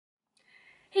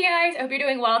Hey guys, I hope you're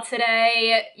doing well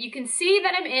today. You can see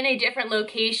that I'm in a different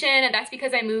location, and that's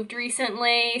because I moved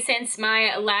recently since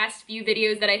my last few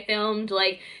videos that I filmed,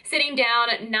 like sitting down,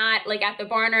 not like at the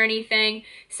barn or anything.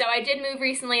 So I did move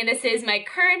recently, and this is my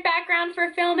current background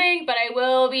for filming, but I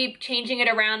will be changing it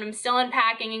around. I'm still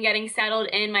unpacking and getting settled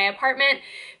in my apartment.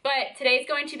 But today's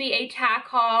going to be a tack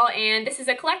haul, and this is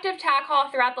a collective tack haul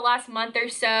throughout the last month or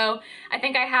so. I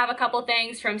think I have a couple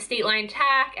things from State Line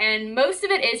Tack, and most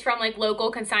of it is from like local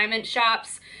consignment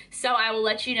shops. So I will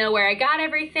let you know where I got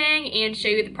everything and show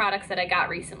you the products that I got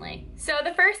recently. So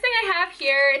the first thing I have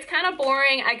here, it's kind of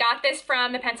boring. I got this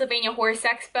from the Pennsylvania Horse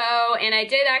Expo, and I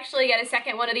did actually get a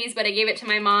second one of these, but I gave it to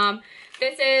my mom.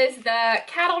 This is the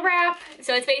cattle wrap,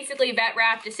 so it's basically vet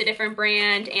wrap, just a different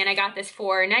brand, and I got this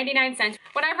for 99 cents.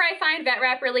 Whenever I find vet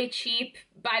wrap really cheap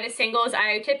by the singles,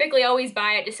 I typically always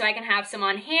buy it just so I can have some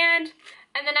on hand.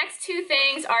 And the next two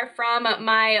things are from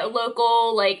my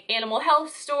local like animal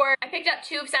health store. I picked up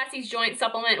two of Sassy's joint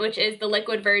supplement, which is the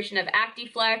liquid version of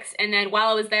ActiFlex, and then while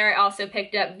I was there, I also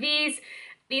picked up these.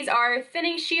 These are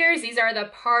thinning shears. These are the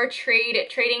Partrade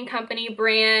Trading Company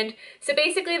brand. So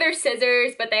basically they're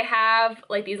scissors, but they have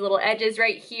like these little edges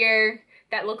right here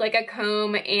that look like a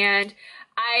comb, and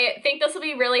I think this will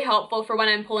be really helpful for when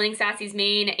I'm pulling Sassy's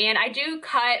mane, and I do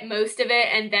cut most of it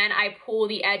and then I pull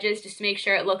the edges just to make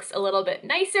sure it looks a little bit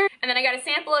nicer. And then I got a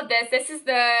sample of this. This is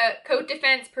the Coat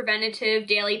Defense Preventative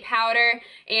Daily Powder,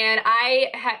 and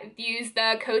I have used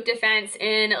the Coat Defense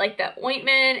in like the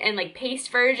ointment and like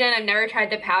paste version. I've never tried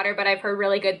the powder, but I've heard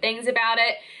really good things about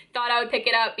it. Thought I would pick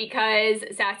it up because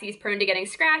Sassy's prone to getting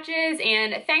scratches,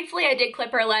 and thankfully I did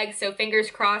clip her legs, so fingers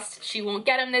crossed she won't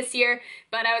get them this year,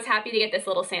 but I was happy to get this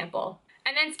little sample.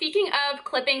 And then speaking of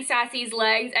clipping Sassy's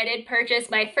legs, I did purchase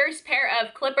my first pair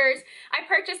of clippers. I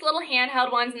purchased little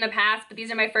handheld ones in the past, but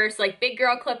these are my first like big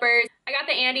girl clippers. I got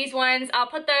the Andis ones. I'll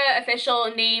put the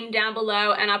official name down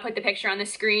below and I'll put the picture on the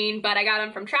screen, but I got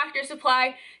them from Tractor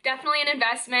Supply. Definitely an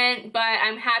investment, but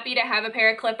I'm happy to have a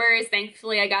pair of clippers.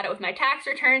 Thankfully, I got it with my tax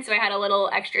return, so I had a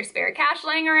little extra spare cash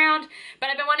laying around. But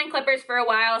I've been wanting clippers for a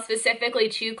while, specifically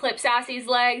to clip Sassy's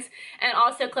legs and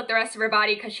also clip the rest of her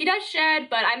body because she does shed,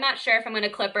 but I'm not sure if I'm going to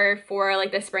clip her for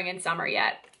like the spring and summer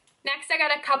yet. Next, I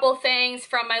got a couple things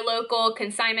from my local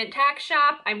consignment tack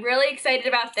shop. I'm really excited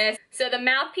about this. So the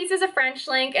mouthpiece is a French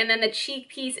link, and then the cheek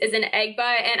piece is an Eggbutt,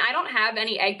 and I don't have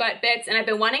any Eggbutt bits, and I've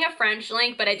been wanting a French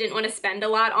link, but I didn't want to spend a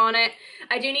lot on it.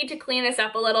 I do need to clean this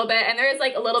up a little bit, and there is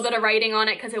like a little bit of writing on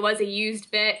it because it was a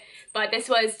used bit, but this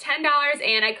was $10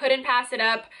 and I couldn't pass it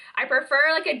up. I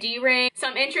prefer like a D-ring, so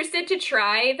I'm interested to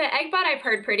try the Eggbutt. I've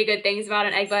heard pretty good things about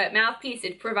an Eggbutt mouthpiece.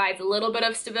 It provides a little bit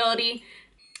of stability.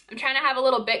 I'm trying to have a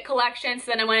little bit collection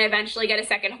so then when I eventually get a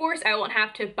second horse, I won't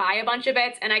have to buy a bunch of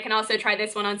bits, and I can also try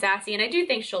this one on Sassy, and I do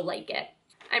think she'll like it.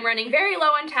 I'm running very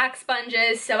low on tack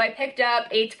sponges, so I picked up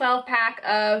a 12-pack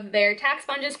of their tack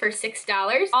sponges for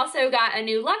 $6. Also got a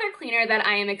new leather cleaner that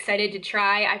I am excited to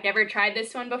try. I've never tried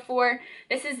this one before.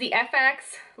 This is the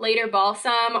Effax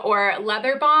Leder-Balsam or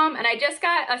Leather Balm, and I just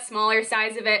got a smaller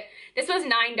size of it. This was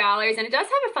 $9, and it does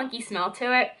have a funky smell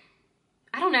to it.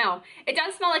 I don't know. It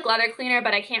does smell like leather cleaner,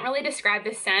 but I can't really describe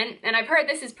the scent, and I've heard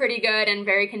this is pretty good and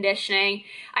very conditioning.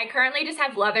 I currently just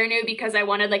have Leather New because I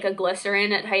wanted like a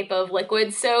glycerin type of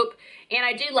liquid soap, and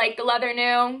I do like the Leather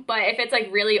New, but if it's like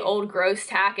really old gross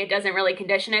tack, it doesn't really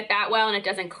condition it that well, and it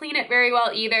doesn't clean it very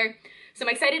well either. So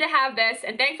I'm excited to have this,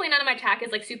 and thankfully none of my tack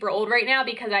is like super old right now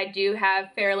because I do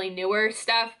have fairly newer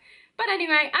stuff. But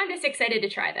anyway, I'm just excited to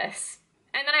try this.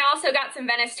 And then I also got some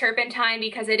Venice turpentine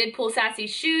because I did pull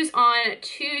Sassy's shoes on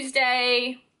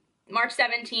Tuesday, March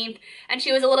 17th, and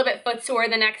she was a little bit footsore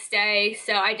the next day.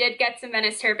 So I did get some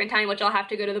Venice turpentine, which I'll have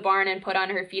to go to the barn and put on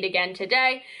her feet again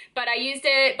today. But I used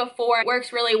it before. It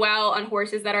works really well on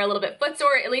horses that are a little bit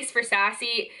footsore, at least for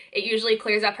Sassy. It usually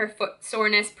clears up her foot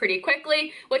soreness pretty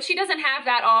quickly, which she doesn't have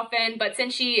that often, but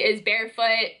since she is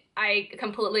barefoot, I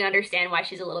completely understand why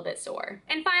she's a little bit sore.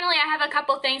 And finally, I have a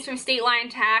couple things from State Line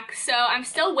Tack. So I'm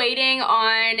still waiting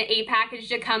on a package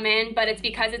to come in, but it's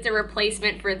because it's a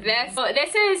replacement for this. So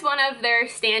this is one of their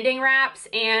standing wraps,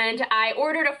 and I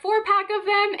ordered a 4-pack of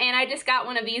them, and I just got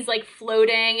one of these like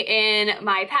floating in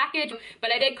my package.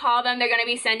 But I did call them. They're going to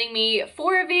be sending me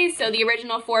 4 of these, so the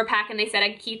original 4-pack, and they said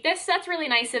I'd keep this. So that's really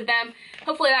nice of them.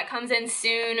 Hopefully that comes in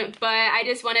soon, but I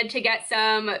just wanted to get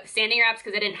some standing wraps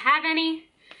because I didn't have any.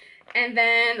 And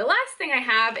then the last thing I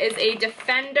have is a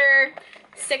Defender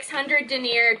 600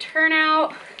 denier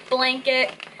turnout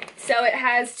blanket. So it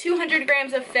has 200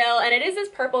 grams of fill, and it is this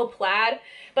purple plaid,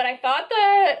 but I thought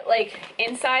the like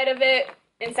inside of it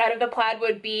inside of the Plaid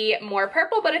would be more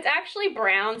purple, but it's actually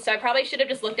brown, so I probably should have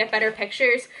just looked at better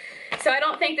pictures. So I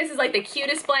don't think this is like the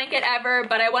cutest blanket ever,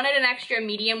 but I wanted an extra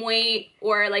medium weight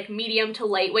or like medium to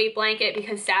lightweight blanket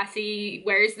because Sassy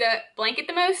wears the blanket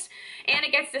the most, and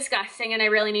it gets disgusting and I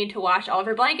really need to wash all of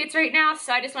her blankets right now,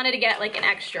 so I just wanted to get like an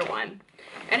extra one.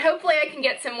 And hopefully I can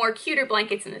get some more cuter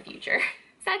blankets in the future.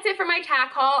 So that's it for my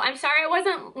Tack haul. I'm sorry it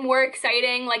wasn't more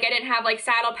exciting, like I didn't have like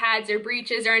saddle pads or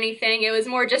breeches or anything. It was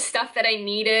more just stuff that I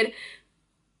needed.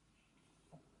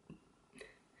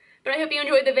 But I hope you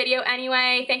enjoyed the video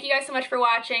anyway. Thank you guys so much for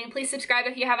watching. Please subscribe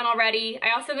if you haven't already. I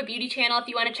also have a beauty channel if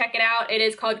you want to check it out. It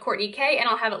is called Courtney K, and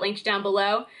I'll have it linked down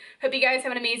below. Hope you guys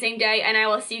have an amazing day, and I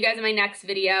will see you guys in my next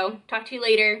video. Talk to you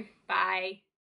later. Bye.